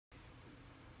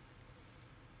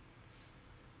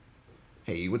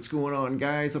Hey, what's going on,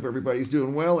 guys? Hope everybody's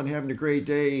doing well and having a great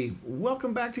day.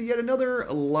 Welcome back to yet another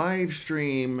live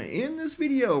stream. In this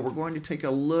video, we're going to take a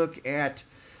look at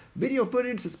video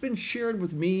footage that's been shared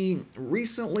with me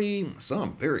recently,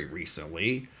 some very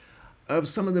recently, of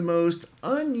some of the most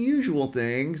unusual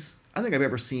things I think I've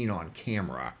ever seen on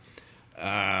camera.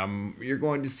 You're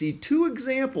going to see two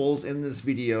examples in this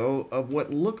video of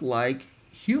what look like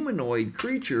humanoid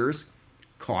creatures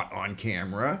caught on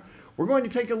camera. We're going to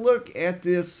take a look at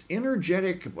this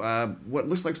energetic, what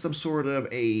looks like some sort of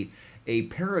a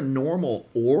paranormal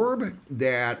orb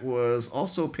that was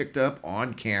also picked up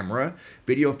on camera.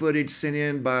 Video footage sent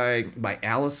in by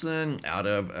Allison out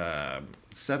of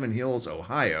Seven Hills,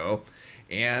 Ohio.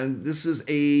 And this is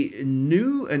a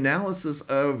new analysis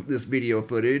of this video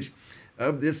footage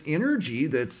of this energy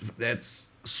that's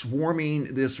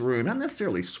swarming this room. Not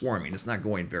necessarily swarming, it's not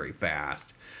going very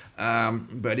fast.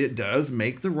 But it does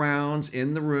make the rounds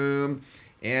in the room.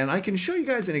 And I can show you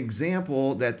guys an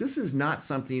example that this is not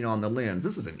something on the lens.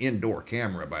 This is an indoor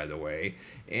camera, by the way.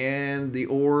 And the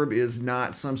orb is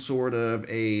not some sort of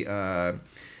a,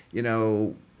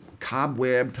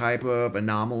 cobweb type of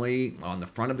anomaly on the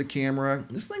front of the camera.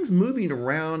 This thing's moving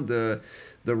around the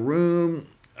room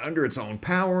under its own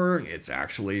power. It's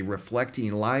actually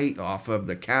reflecting light off of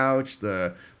the couch,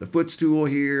 the footstool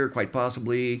here, quite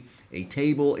possibly a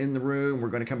table in the room. We're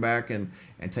going to come back and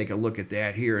take a look at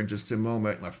that here in just a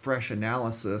moment. A fresh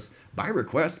analysis, by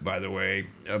request, by the way,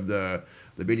 of the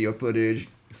video footage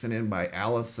sent in by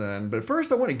Allison. But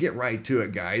first, I want to get right to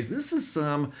it, guys. This is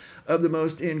some of the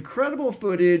most incredible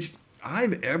footage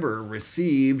I've ever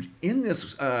received in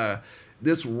this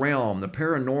this realm, the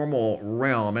paranormal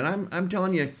realm. And I'm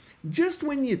telling you, just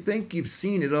when you think you've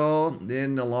seen it all,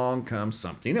 then along comes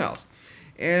something else.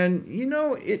 And,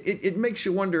 it makes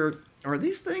you wonder, are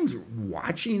these things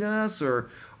watching us,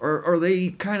 or are they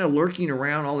kind of lurking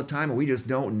around all the time and we just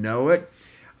don't know it?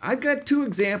 I've got two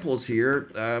examples here.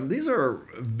 These are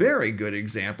very good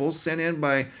examples sent in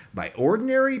by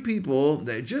ordinary people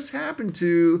that just happen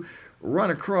to run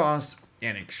across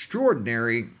an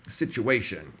extraordinary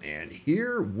situation. And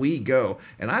here we go.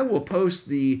 And I will post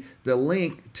the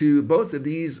link to both of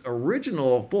these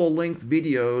original full-length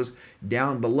videos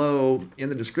down below in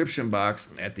the description box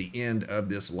at the end of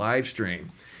this live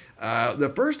stream.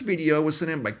 The first video was sent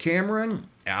in by Cameron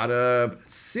out of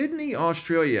Sydney,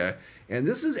 Australia. And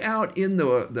this is out in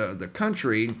the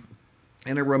country,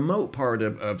 in a remote part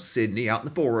of Sydney, out in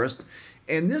the forest.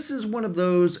 And this is one of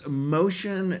those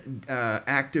motion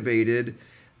activated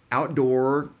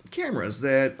outdoor cameras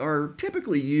that are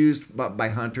typically used by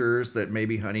hunters that may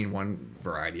be hunting one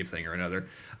variety of thing or another.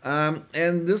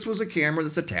 And this was a camera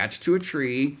that's attached to a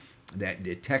tree that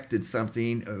detected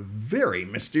something very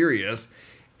mysterious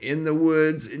in the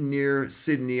woods near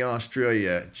Sydney,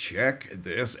 Australia. Check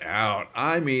this out.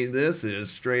 I mean, this is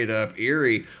straight up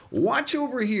eerie. Watch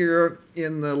over here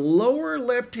in the lower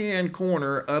left-hand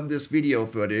corner of this video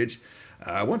footage.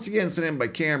 Once again, sent in by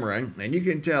Cameron, and you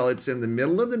can tell it's in the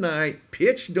middle of the night,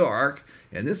 pitch dark,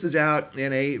 and this is out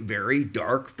in a very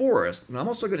dark forest. And I'm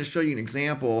also going to show you an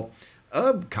example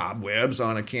of cobwebs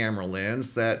on a camera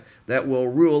lens that will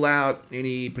rule out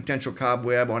any potential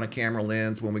cobweb on a camera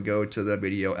lens when we go to the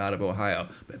video out of Ohio.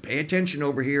 But pay attention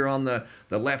over here on the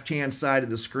left-hand side of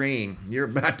the screen. You're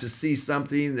about to see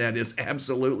something that is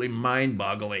absolutely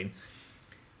mind-boggling.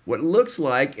 What looks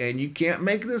like, and you can't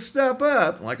make this stuff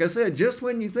up, like I said, just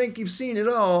when you think you've seen it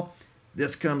all,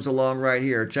 this comes along right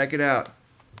here. Check it out.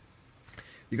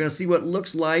 You're going to see what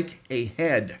looks like a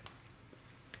head.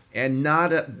 And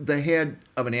not the head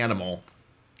of an animal.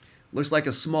 Looks like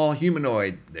a small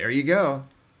humanoid. There you go.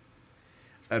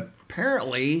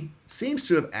 Apparently, seems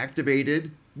to have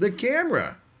activated the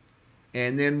camera.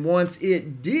 And then once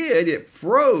it did, it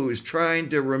froze, trying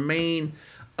to remain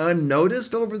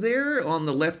unnoticed over there on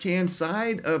the left-hand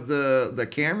side of the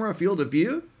camera field of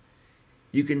view.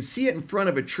 You can see it in front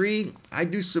of a tree. I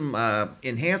do some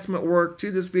enhancement work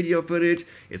to this video footage.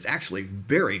 It's actually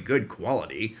very good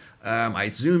quality. I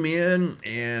zoom in,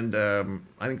 and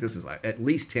I think this is at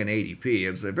least 1080p.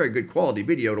 It was a very good quality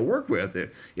video to work with.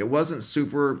 It wasn't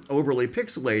super overly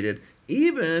pixelated,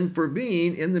 even for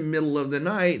being in the middle of the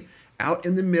night, out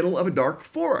in the middle of a dark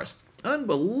forest.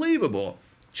 Unbelievable.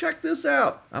 Check this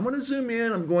out. I'm going to zoom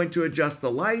in. I'm going to adjust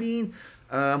the lighting,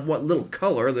 what little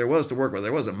color there was to work with.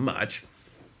 There wasn't much.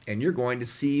 And you're going to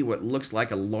see what looks like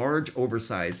a large,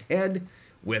 oversized head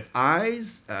with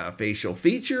eyes, facial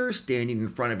features, standing in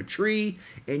front of a tree,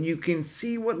 and you can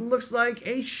see what looks like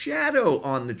a shadow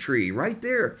on the tree right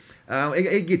there.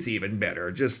 It gets even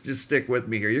better. Just stick with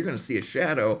me here. You're going to see a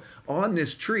shadow on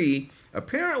this tree,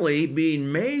 apparently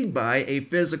being made by a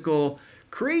physical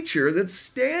creature that's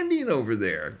standing over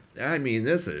there. I mean,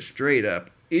 this is straight up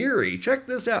eerie. Check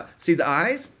this out. See the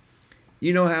eyes?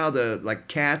 You know how like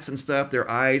cats and stuff, their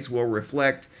eyes will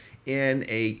reflect in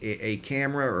a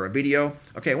camera or a video?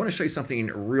 Okay, I want to show you something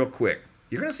real quick.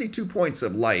 You're going to see 2 points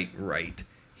of light right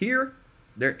here,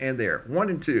 there, and there. 1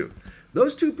 and 2.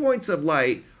 Those 2 points of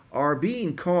light are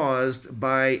being caused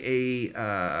by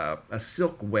a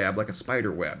silk web, like a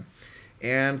spider web.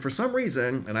 And for some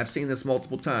reason, and I've seen this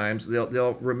multiple times,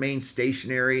 they'll remain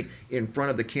stationary in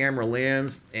front of the camera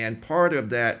lens, and part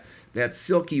of that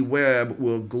silky web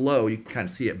will glow. You can kind of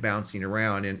see it bouncing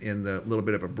around in the little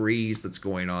bit of a breeze that's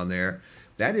going on there.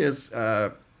 That is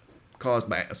caused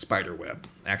by a spider web.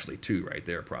 Actually, 2 right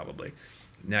there probably.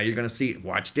 Now you're going to see,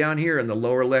 watch down here in the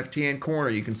lower left-hand corner,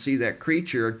 you can see that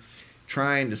creature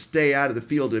trying to stay out of the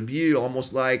field of view,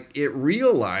 almost like it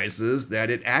realizes that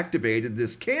it activated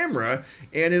this camera,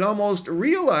 and it almost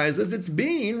realizes it's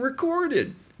being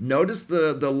recorded. Notice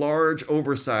the large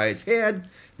oversized head.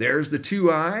 There's the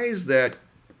 2 eyes that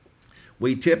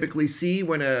we typically see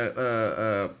when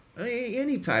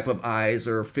any type of eyes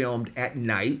are filmed at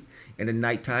night in a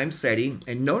nighttime setting.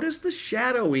 And notice the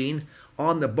shadowing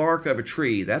on the bark of a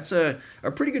tree. That's a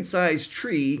pretty good sized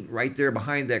tree right there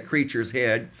behind that creature's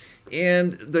head.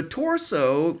 And the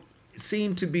torso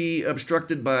seemed to be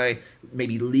obstructed by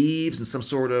maybe leaves and some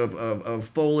sort of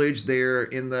foliage there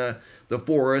in the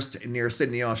forest near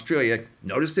Sydney, Australia.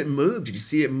 Notice it moved. Did you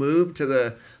see it move to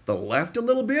the left a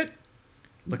little bit?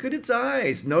 Look at its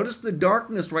eyes. Notice the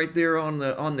darkness right there on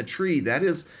the tree. That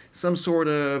is some sort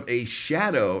of a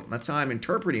shadow. That's how I'm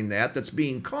interpreting that. That's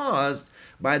being caused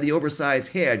by the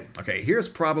oversized head. Okay, here's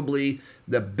probably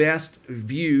the best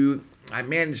view I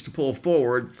managed to pull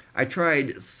forward. I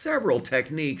tried several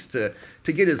techniques to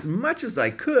get as much as I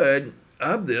could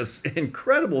of this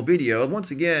incredible video. Once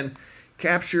again,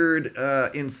 captured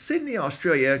in Sydney,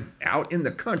 Australia, out in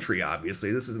the country,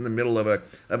 obviously. This is in the middle of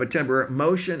a timber,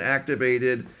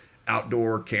 motion-activated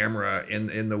outdoor camera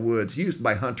in the woods, used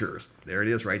by hunters. There it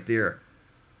is right there.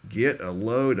 Get a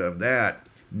load of that.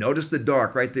 Notice the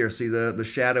dark right there. See the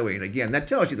shadowing. Again, that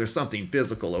tells you there's something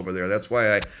physical over there. That's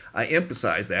why I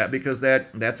emphasize that, because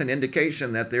that's an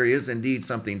indication that there is indeed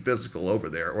something physical over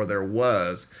there, or there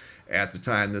was at the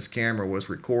time this camera was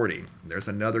recording. There's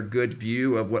another good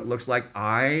view of what looks like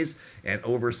eyes and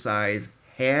oversized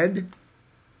head.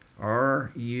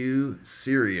 Are you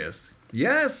serious?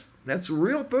 Yes, that's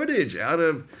real footage out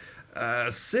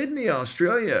of Sydney,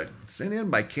 Australia, sent in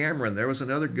by Cameron. There was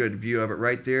another good view of it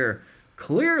right there.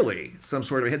 Clearly some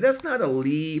sort of a head. That's not a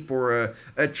leaf or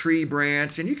a tree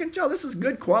branch, and you can tell this is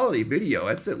good quality video.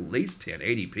 It's at least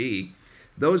 1080p.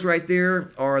 Those right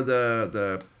there are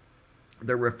the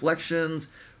reflections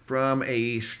from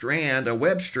a strand, a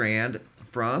web strand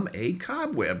from a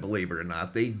cobweb, believe it or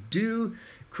not. They do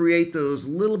create those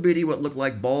little bitty what look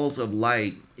like balls of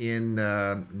light in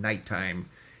nighttime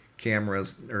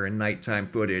cameras or in nighttime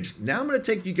footage. Now I'm going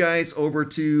to take you guys over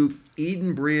to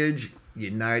Edenbridge,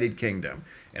 United Kingdom,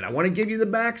 and I want to give you the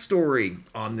backstory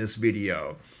on this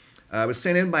video. It was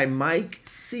sent in by Mike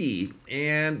C,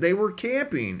 and they were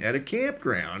camping at a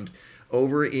campground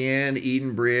over in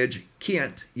Edenbridge,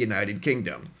 Kent, United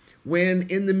Kingdom, when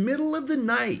in the middle of the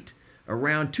night,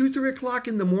 around 2-3 o'clock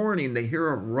in the morning, they hear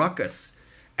a ruckus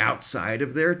outside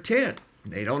of their tent.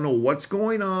 They don't know what's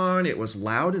going on. It was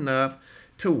loud enough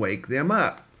to wake them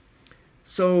up.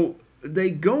 So they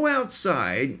go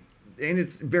outside, and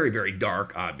it's very, very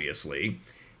dark, obviously,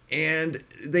 and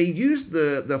they use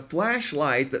the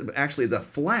flashlight, actually the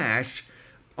flash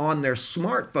on their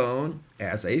smartphone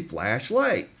as a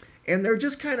flashlight. And they're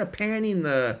just kind of panning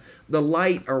the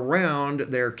light around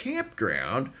their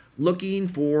campground, looking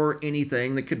for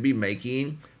anything that could be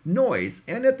making noise.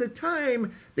 And at the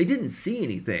time, they didn't see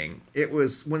anything. It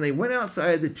was when they went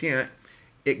outside the tent,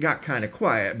 it got kind of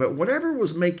quiet. But whatever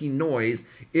was making noise,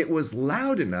 it was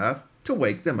loud enough to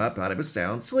wake them up out of a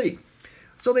sound sleep.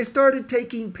 So they started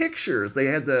taking pictures. They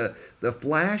had the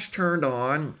flash turned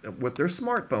on with their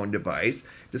smartphone device,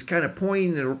 just kind of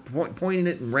pointing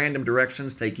it in random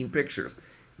directions, taking pictures.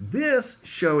 This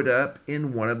showed up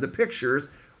in one of the pictures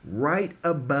right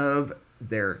above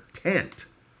their tent.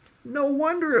 No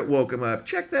wonder it woke them up.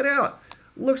 Check that out.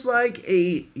 Looks like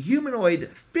a humanoid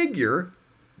figure.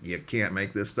 You can't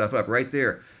make this stuff up right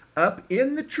there. Up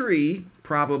in the tree,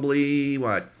 probably,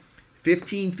 what,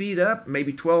 15 feet up,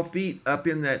 maybe 12 feet up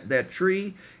in that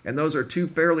tree. And those are two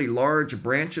fairly large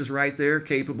branches right there,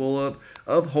 capable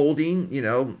of holding,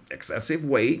 excessive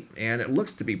weight. And it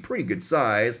looks to be pretty good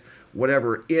size,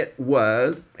 whatever it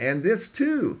was. And this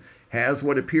too has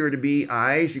what appear to be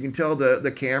eyes. You can tell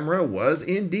the camera was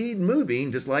indeed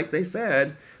moving, just like they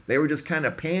said. They were just kind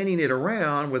of panning it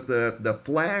around with the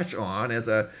flash on as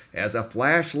a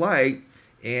flashlight,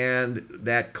 and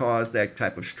that caused that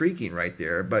type of streaking right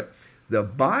there. But the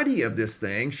body of this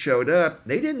thing showed up.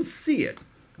 They didn't see it.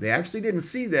 They actually didn't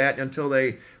see that until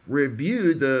they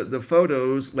reviewed the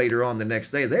photos later on the next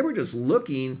day. They were just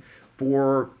looking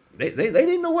for, they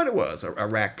didn't know what it was, a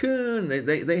raccoon.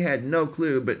 They had no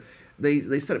clue, but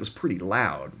they said it was pretty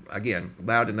loud. Again,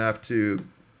 loud enough to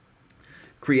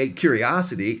create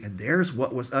curiosity. And there's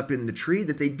what was up in the tree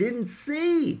that they didn't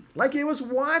see, like it was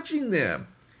watching them.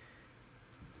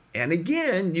 And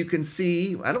again, you can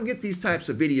see, I don't get these types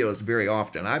of videos very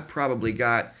often. I've probably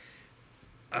got,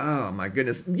 oh my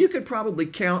goodness, you could probably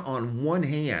count on one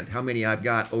hand how many I've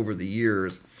got over the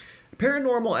years.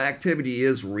 Paranormal activity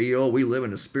is real. We live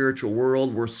in a spiritual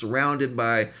world. We're surrounded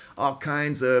by all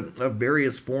kinds of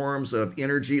various forms of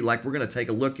energy, like we're going to take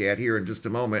a look at here in just a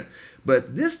moment.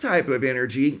 But this type of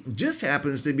energy just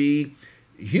happens to be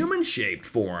human-shaped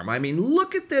form. I mean,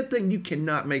 look at that thing. You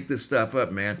cannot make this stuff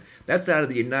up, man. That's out of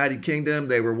the United Kingdom.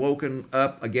 They were woken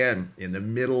up again in the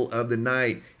middle of the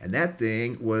night, and that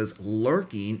thing was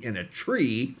lurking in a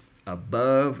tree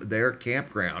above their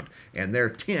campground, and their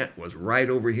tent was right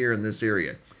over here in this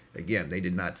area. Again, they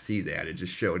did not see that. It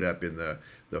just showed up in the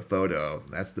photo.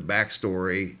 That's the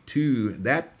backstory to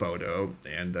that photo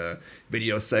and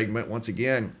video segment, once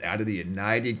again, out of the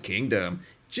United Kingdom.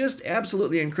 Just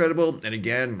absolutely incredible. And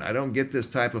again, I don't get this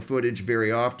type of footage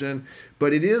very often,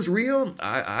 but it is real.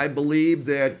 I believe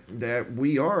that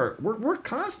we're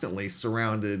constantly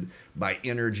surrounded by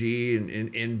energy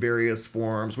in various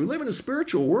forms. We live in a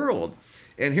spiritual world.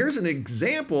 And here's an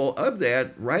example of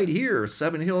that right here,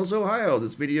 Seven Hills, Ohio.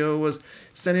 This video was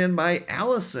sent in by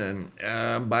Allison,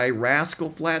 by Rascal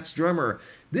Flatts Drummer.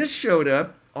 This showed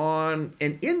up on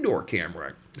an indoor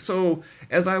camera. So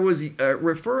as I was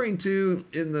referring to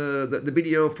in the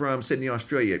video from Sydney,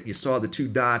 Australia, you saw the two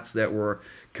dots that were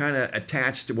kind of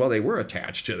attached to, well, they were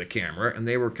attached to the camera, and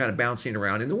they were kind of bouncing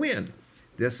around in the wind.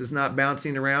 This is not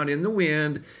bouncing around in the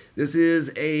wind. This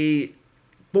is a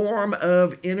form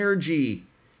of energy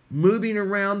moving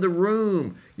around the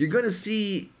room. You're going to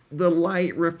see the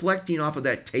light reflecting off of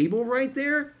that table right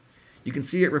there. You can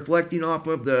see it reflecting off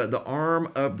of the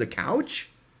arm of the couch.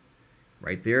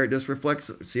 Right there, it just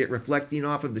reflects. See it reflecting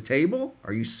off of the table?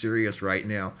 Are you serious right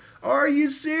now? Are you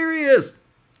serious?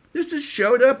 This just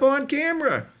showed up on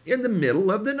camera in the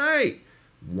middle of the night,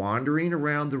 wandering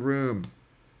around the room.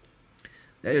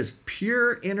 That is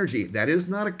pure energy. That is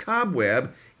not a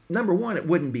cobweb. Number one, it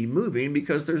wouldn't be moving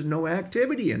because there's no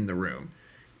activity in the room.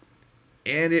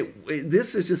 And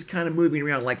this is just kind of moving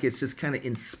around like it's just kind of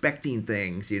inspecting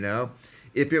things, you know?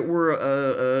 If it were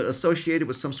associated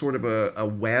with some sort of a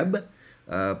web,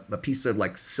 a piece of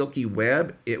like silky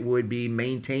web, it would be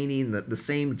maintaining the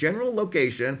same general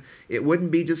location. It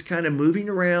wouldn't be just kind of moving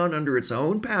around under its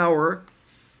own power.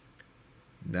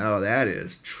 No, that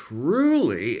is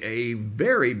truly a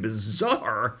very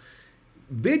bizarre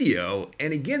video.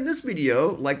 And again, this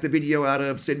video, like the video out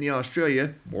of Sydney,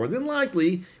 Australia, more than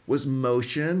likely was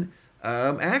motion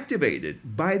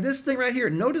activated by this thing right here.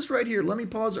 Notice right here, let me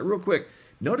pause it real quick.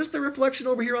 Notice the reflection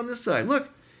over here on this side. Look,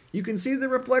 you can see the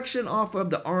reflection off of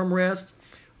the armrest,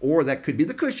 or that could be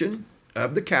the cushion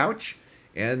of the couch.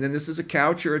 And then this is a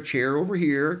couch or a chair over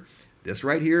here. This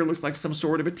right here looks like some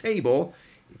sort of a table.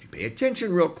 If you pay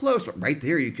attention real close, right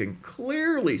there you can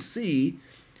clearly see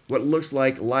what looks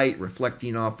like light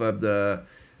reflecting off of the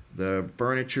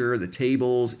furniture, the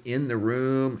tables in the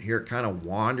room. Here it kind of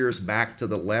wanders back to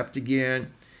the left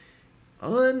again.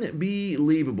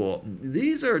 Unbelievable.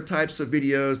 These are types of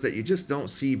videos that you just don't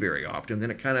see very often.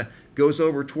 Then it kind of goes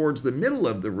over towards the middle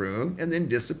of the room and then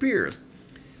disappears.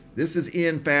 This is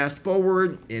in fast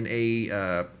forward in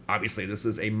a, obviously this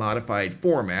is a modified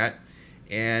format,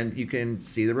 and you can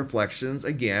see the reflections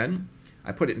again.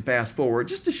 I put it in fast forward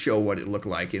just to show what it looked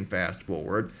like in fast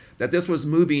forward, that this was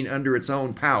moving under its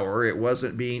own power. It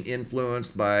wasn't being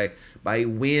influenced by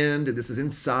wind. This is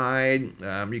inside.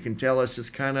 You can tell it's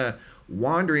just kind of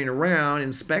wandering around,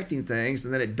 inspecting things,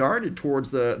 and then it darted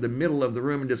towards the middle of the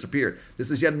room and disappeared.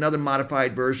 This is yet another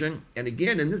modified version, and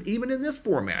again, even in this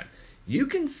format, you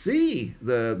can see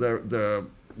the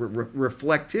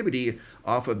reflectivity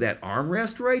off of that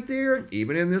armrest right there,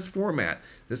 even in this format.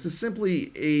 This is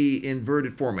simply a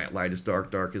inverted format. Light is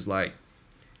dark, dark is light.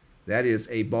 That is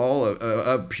a ball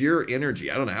of pure energy.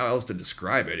 I don't know how else to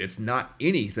describe it. It's not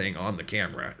anything on the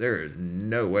camera. There is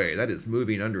no way. That is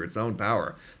moving under its own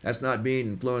power. That's not being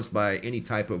influenced by any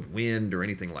type of wind or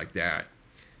anything like that.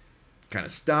 Kind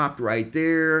of stopped right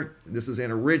there. This is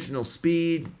in original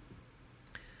speed.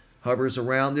 Hovers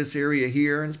around this area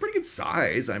here, and it's pretty good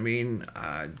size. I mean,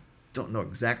 I don't know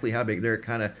exactly how big there. It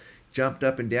kind of jumped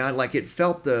up and down. Like it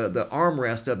felt the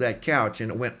armrest of that couch,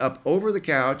 and it went up over the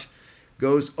couch,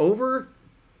 goes over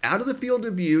out of the field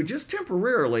of view just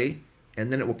temporarily,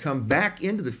 and then it will come back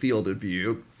into the field of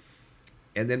view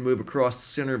and then move across the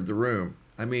center of the room.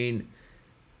 I mean,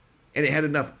 and it had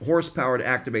enough horsepower to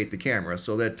activate the camera.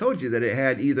 So that told you that it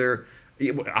had either,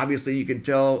 obviously you can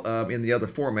tell in the other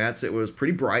formats it was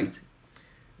pretty bright,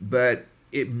 but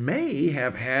it may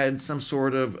have had some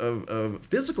sort of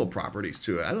physical properties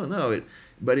to it. I don't know.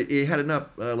 But it had enough,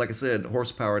 like I said,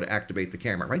 horsepower to activate the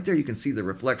camera. Right there you can see the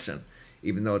reflection.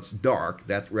 Even though it's dark,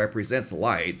 that represents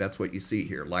light. That's what you see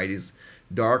here. Light is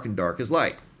dark and dark is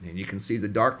light. And you can see the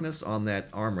darkness on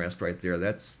that armrest right there.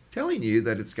 That's telling you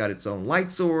that it's got its own light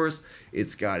source.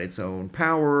 It's got its own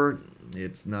power.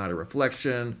 It's not a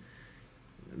reflection.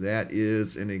 That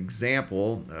is an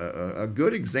example, a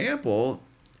good example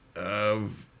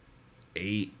of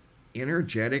a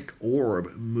energetic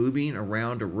orb moving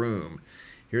around a room.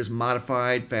 Here's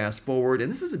modified, fast forward, and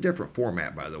this is a different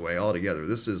format, by the way, altogether.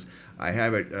 This is, I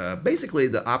have it basically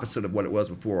the opposite of what it was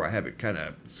before. I have it kind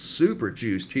of super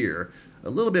juiced here, a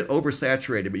little bit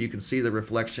oversaturated, but you can see the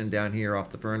reflection down here off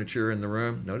the furniture in the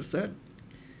room. Notice that?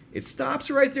 It stops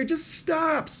right there, just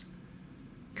stops.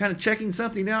 Kind of checking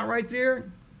something out right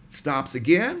there. Stops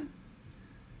again.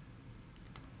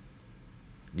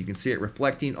 You can see it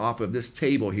reflecting off of this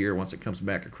table here once it comes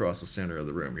back across the center of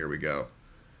the room. Here we go.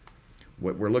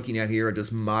 What we're looking at here are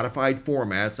just modified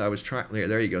formats. I was trying,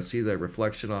 there you go. See the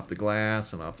reflection off the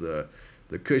glass and off the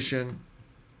cushion.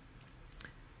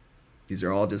 These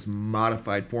are all just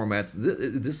modified formats.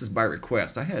 This is by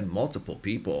request. I had multiple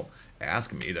people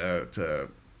ask me to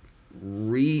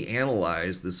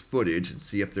reanalyze this footage and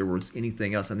see if there was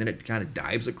anything else. And then it kind of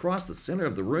dives across the center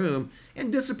of the room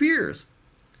and disappears.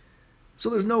 So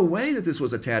there's no way that this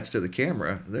was attached to the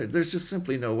camera. There's just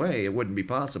simply no way. It wouldn't be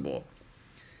possible.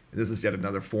 This is yet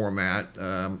another format.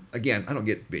 Again, I don't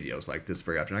get videos like this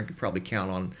very often. I could probably count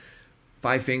on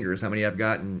 5 fingers how many I've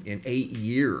gotten in 8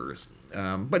 years.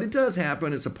 But it does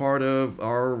happen. It's a part of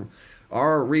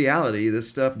our reality. This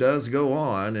stuff does go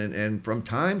on. And from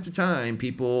time to time,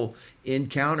 people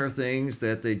encounter things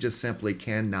that they just simply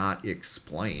cannot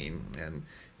explain. And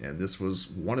this was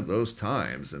one of those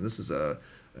times. And this is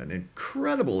an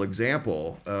incredible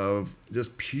example of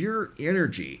just pure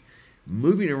energy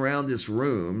moving around this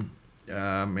room,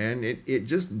 and it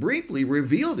just briefly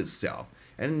revealed itself.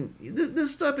 And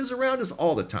this stuff is around us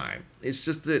all the time. It's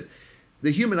just that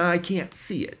the human eye can't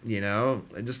see it, you know?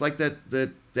 Just like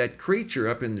that creature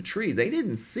up in the tree. They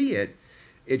didn't see it.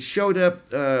 It showed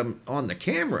up on the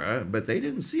camera, but they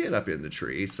didn't see it up in the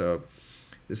tree. So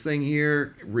this thing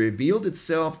here revealed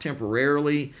itself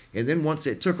temporarily, and then once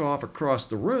it took off across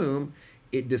the room,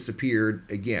 it disappeared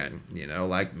again. You know,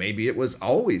 like maybe it was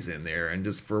always in there, and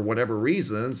just for whatever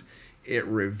reasons, it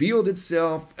revealed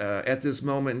itself at this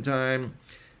moment in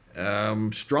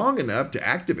time, strong enough to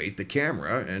activate the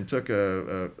camera, and took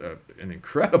an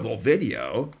incredible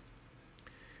video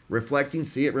reflecting.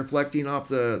 See it reflecting off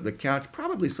the couch,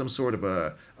 probably some sort of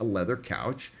a leather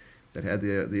couch that had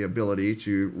the ability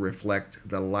to reflect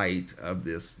the light of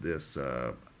this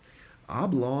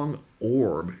oblong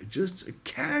orb just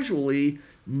casually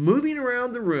moving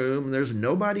around the room. There's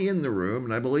nobody in the room,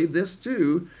 and I believe this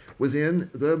too was in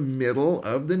the middle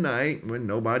of the night when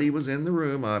nobody was in the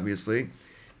room. Obviously,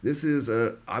 this is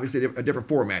obviously a different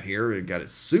format here. It got it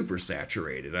super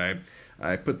saturated.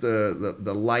 I put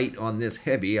the light on this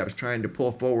heavy. I was trying to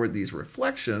pull forward these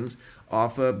reflections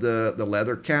off of the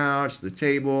leather couch, the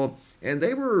table, and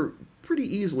they were pretty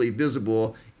easily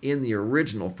visible in the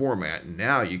original format.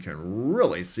 Now you can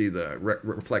really see the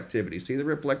reflectivity. See the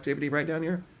reflectivity right down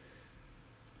here?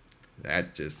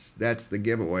 That's the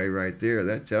giveaway right there.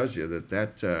 That tells you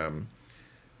that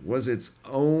was its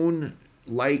own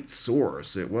light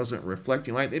source. It wasn't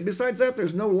reflecting light. And besides that,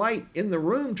 there's no light in the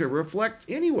room to reflect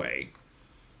anyway.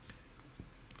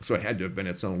 So it had to have been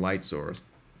its own light source.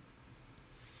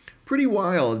 Pretty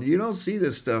wild. You don't see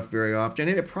this stuff very often,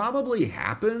 and it probably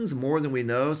happens more than we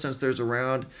know, since there's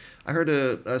around, I heard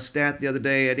a stat the other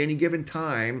day, at any given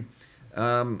time,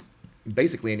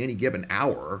 basically in any given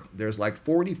hour, there's like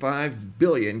 45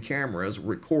 billion cameras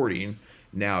recording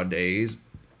nowadays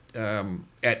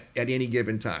at any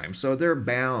given time. So they're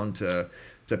bound to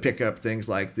pick up things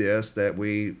like this that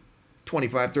we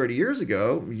 25, 30 years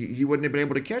ago, you wouldn't have been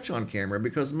able to catch on camera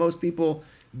because most people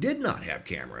did not have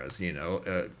cameras,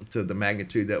 to the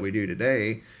magnitude that we do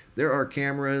today. There are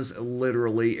cameras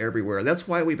literally everywhere. That's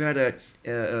why we've had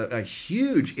a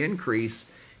huge increase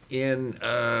in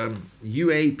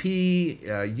UAP,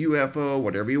 UFO,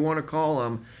 whatever you want to call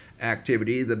them,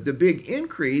 activity. The big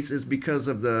increase is because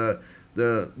of the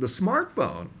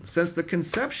smartphone. Since the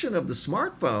conception of the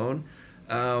smartphone,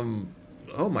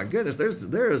 oh my goodness,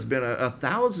 there has been a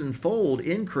thousand-fold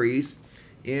increase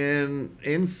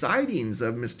in sightings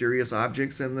of mysterious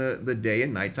objects in the day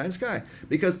and nighttime sky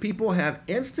because people have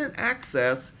instant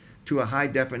access to a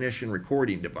high-definition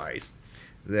recording device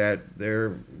that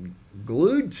they're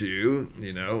glued to,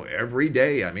 every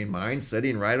day. I mean, mine's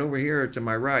sitting right over here to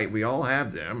my right. We all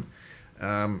have them.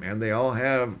 And they all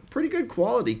have pretty good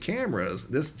quality cameras.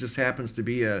 This just happens to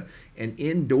be an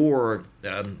indoor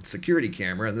security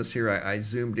camera. And this here, I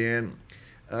zoomed in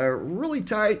really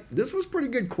tight. This was pretty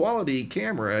good quality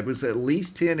camera. It was at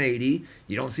least 1080.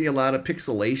 You don't see a lot of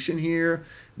pixelation here.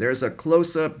 There's a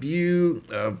close-up view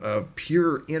of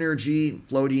pure energy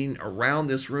floating around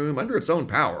this room under its own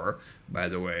power, by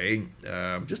the way.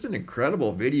 Just an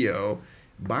incredible video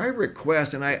by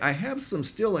request, and I have some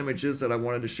still images that I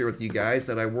wanted to share with you guys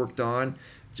that I worked on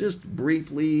just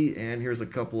briefly, and here's a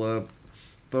couple of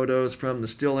photos from the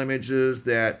still images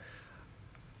that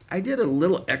I did a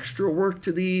little extra work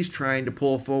to these, trying to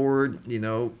pull forward,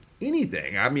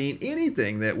 anything. I mean,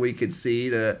 anything that we could see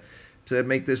to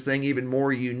make this thing even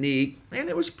more unique, and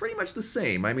it was pretty much the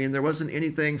same. I mean, there wasn't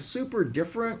anything super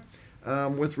different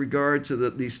with regard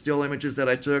to these still images that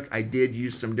I took. I did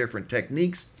use some different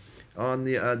techniques on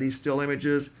these still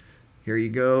images. Here you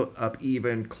go, up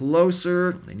even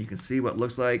closer, and you can see what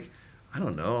looks like, I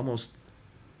don't know, almost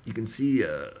you can see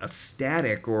a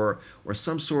static or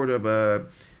some sort of a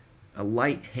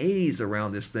light haze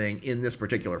around this thing in this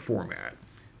particular format.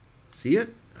 See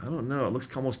it? I don't know. It looks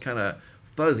almost kind of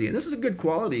fuzzy. And this is a good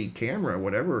quality camera,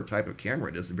 whatever type of camera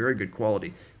it is, very good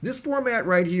quality. This format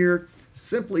right here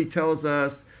simply tells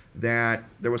us that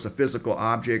there was a physical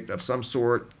object of some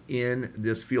sort in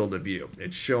this field of view.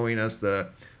 It's showing us the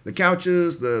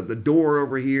couches, the door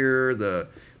over here,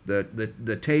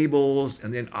 the tables,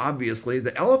 and then obviously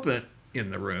the elephant in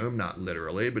the room, not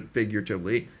literally, but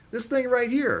figuratively, this thing right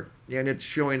here. And it's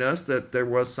showing us that there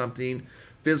was something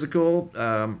physical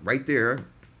right there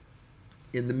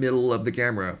in the middle of the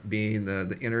camera, being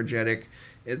the energetic.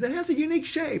 That has a unique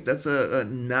shape. That's a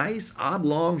nice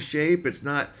oblong shape. It's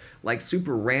not like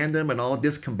super random and all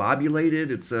discombobulated.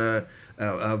 It's a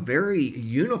very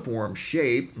uniform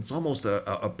shape. It's almost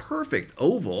a perfect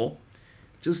oval,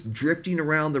 just drifting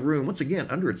around the room, once again,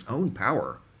 under its own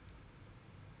power.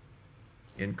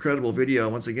 Incredible video,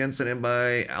 once again, sent in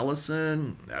by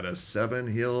Allison out of Seven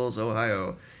Hills,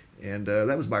 Ohio. And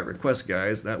that was by request,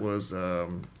 guys. That was a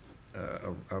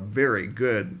very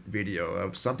good video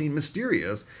of something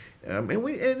mysterious. And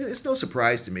it's no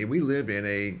surprise to me. We live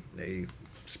in a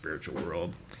spiritual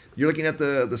world. You're looking at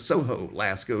the Soho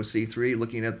Lasco C3,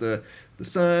 looking at the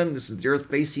sun. This is the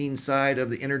Earth-facing side of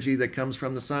the energy that comes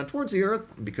from the sun towards the Earth,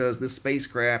 because this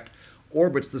spacecraft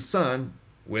orbits the sun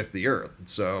with the Earth.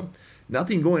 So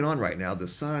nothing going on right now. The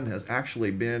sun has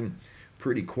actually been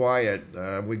pretty quiet.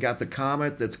 We got the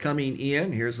comet that's coming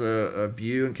in. Here's a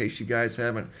view in case you guys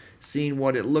haven't seen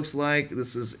what it looks like.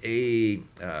 This is a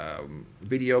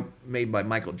video made by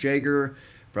Michael Jager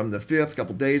from the 5th, a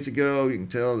couple days ago. You can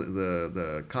tell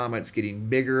the comet's getting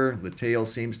bigger. The tail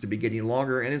seems to be getting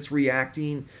longer, and it's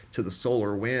reacting to the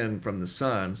solar wind from the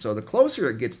sun. So the closer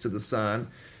it gets to the sun,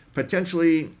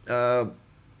 potentially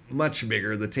much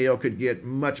bigger. The tail could get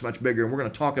much, much bigger, and we're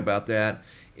going to talk about that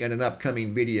in an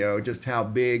upcoming video, just how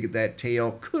big that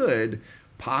tail could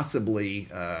possibly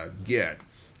get.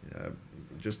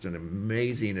 Just an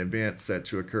amazing event set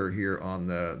to occur here on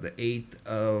the 8th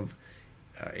of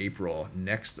April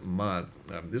next month.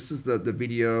 This is the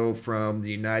video from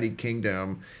the United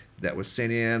Kingdom that was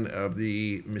sent in of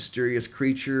the mysterious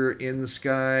creature in the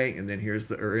sky, and then here's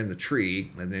in the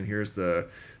tree, and then here's the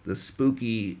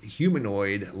spooky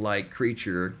humanoid-like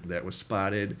creature that was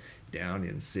spotted down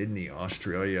in Sydney,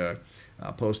 Australia.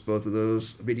 I'll post both of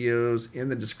those videos in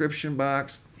the description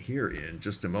box here in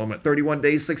just a moment. 31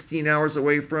 days, 16 hours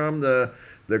away from the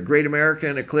Great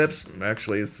American Eclipse.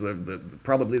 Actually, it's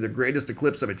probably the greatest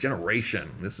eclipse of a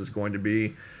generation. This is going to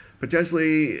be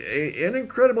potentially an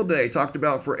incredible day, talked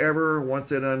about forever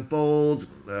once it unfolds.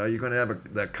 You're going to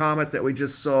have the comet that we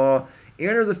just saw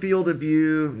enter the field of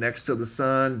view next to the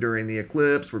sun during the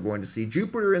eclipse. We're going to see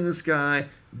Jupiter in the sky,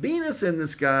 Venus in the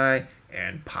sky,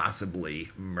 and possibly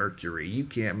Mercury. You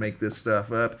can't make this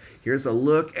stuff up. Here's a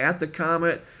look at the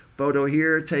comet. Photo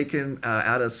here taken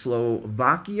out of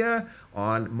Slovakia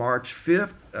on March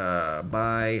 5th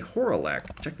by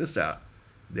Horolek. Check this out.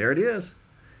 There it is.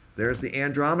 There's the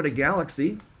Andromeda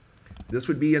Galaxy. This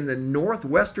would be in the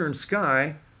northwestern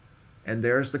sky, and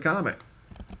there's the comet.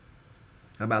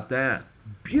 How about that?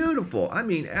 Beautiful. I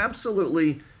mean,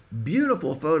 absolutely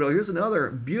beautiful photo. Here's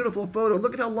another beautiful photo.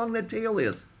 Look at how long that tail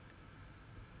is.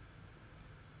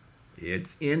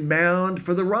 It's inbound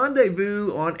for the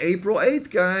rendezvous on April 8th,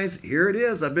 guys. Here it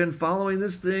is. I've been following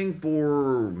this thing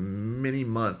for many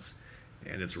months,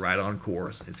 and it's right on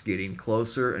course. It's getting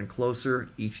closer and closer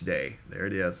each day. There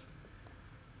it is.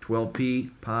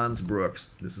 12P Pons Brooks.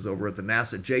 This is over at the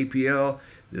NASA JPL.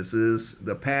 This is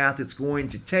the path it's going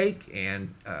to take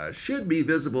and should be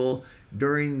visible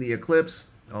during the eclipse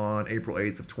on April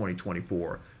 8th of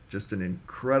 2024. Just an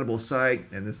incredible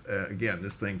sight, and this again,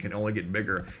 this thing can only get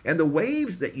bigger. And the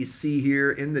waves that you see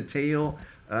here in the tail,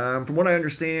 from what I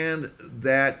understand,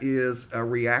 that is a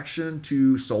reaction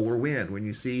to solar wind. When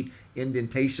you see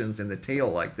indentations in the tail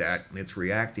like that, it's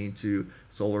reacting to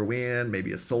solar wind,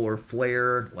 maybe a solar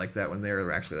flare like that one there.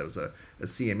 Actually, that was a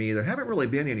CME. There haven't really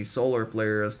been any solar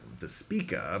flares to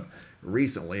speak of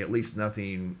recently, at least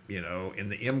nothing, you know, in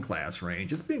the M-class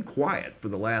range. It's been quiet for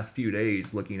the last few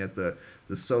days looking at the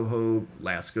Soho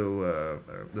Lasco,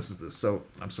 this is the,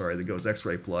 I'm sorry, the GOES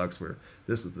X-ray flux, where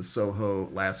this is the Soho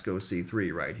Lasco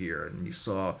C3 right here. And you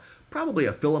saw probably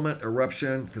a filament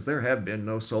eruption because there have been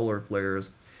no solar flares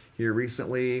here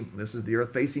recently. This is the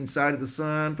Earth-facing side of the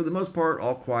sun. For the most part,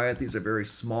 all quiet. These are very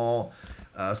small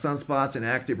sunspots in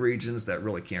active regions that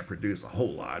really can't produce a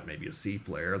whole lot, maybe a C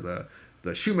flare.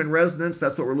 The Schumann resonance,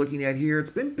 that's what we're looking at here. It's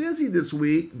been busy this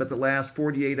week, but the last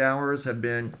 48 hours have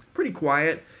been pretty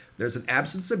quiet. There's an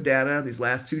absence of data these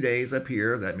last 2 days up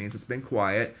here. That means it's been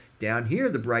quiet. Down here,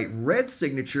 the bright red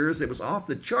signatures, it was off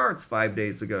the charts 5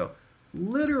 days ago.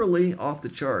 Literally off the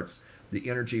charts. The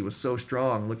energy was so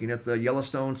strong. Looking at the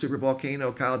Yellowstone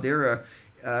supervolcano caldera,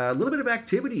 a little bit of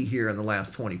activity here in the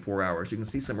last 24 hours. You can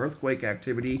see some earthquake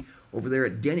activity over there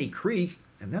at Denny Creek,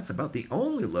 and that's about the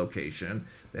only location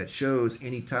that shows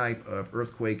any type of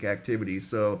earthquake activity.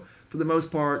 So for the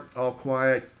most part, all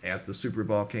quiet at the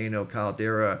supervolcano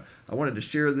caldera. I wanted to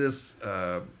share this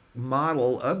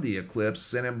model of the eclipse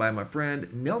sent in by my friend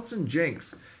Nelson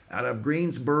Jenks out of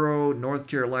Greensboro, North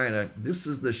Carolina. This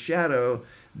is the shadow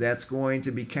that's going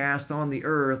to be cast on the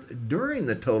Earth during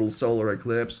the total solar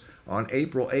eclipse on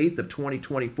April 8th of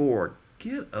 2024.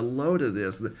 Get a load of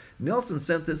this. Nelson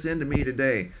sent this in to me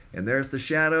today, and there's the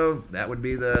shadow. That would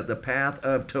be the path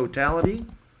of totality.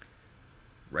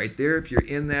 Right there, if you're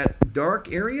in that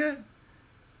dark area,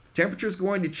 the temperature is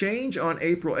going to change on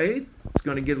April 8th. It's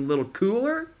going to get a little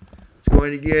cooler. It's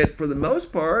going to get, for the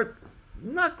most part,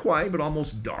 not quite, but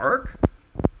almost dark.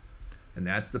 And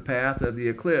that's the path of the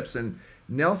eclipse. And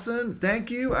Nelson, thank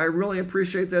you. I really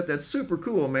appreciate that. That's super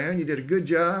cool, man. You did a good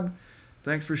job.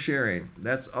 Thanks for sharing.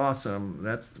 That's awesome.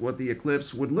 That's what the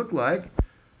eclipse would look like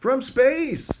from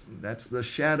space. That's the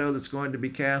shadow that's going to be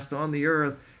cast on the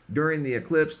Earth during the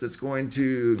eclipse that's going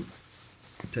to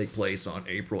take place on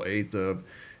April 8th of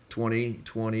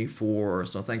 2024.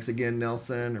 So thanks again,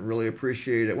 Nelson. Really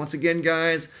appreciate it. Once again,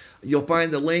 guys, you'll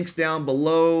find the links down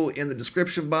below in the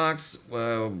description box.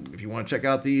 If you want to check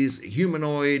out these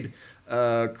humanoid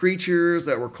creatures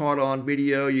that were caught on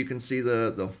video, you can see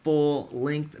the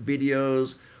full-length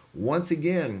videos once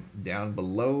again down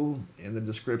below in the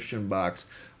description box.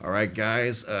 All right,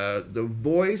 guys, the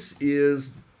voice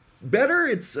is better.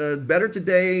 It's better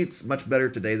today. It's much better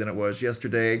today than it was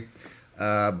yesterday.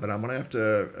 But I'm going to have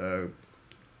to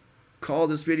call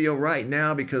this video right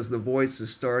now because the voice is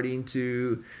starting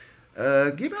to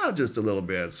give out just a little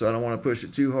bit. So I don't want to push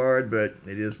it too hard, but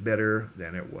it is better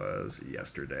than it was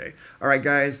yesterday. All right,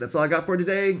 guys, that's all I got for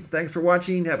today. Thanks for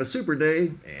watching. Have a super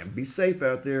day and be safe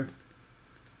out there.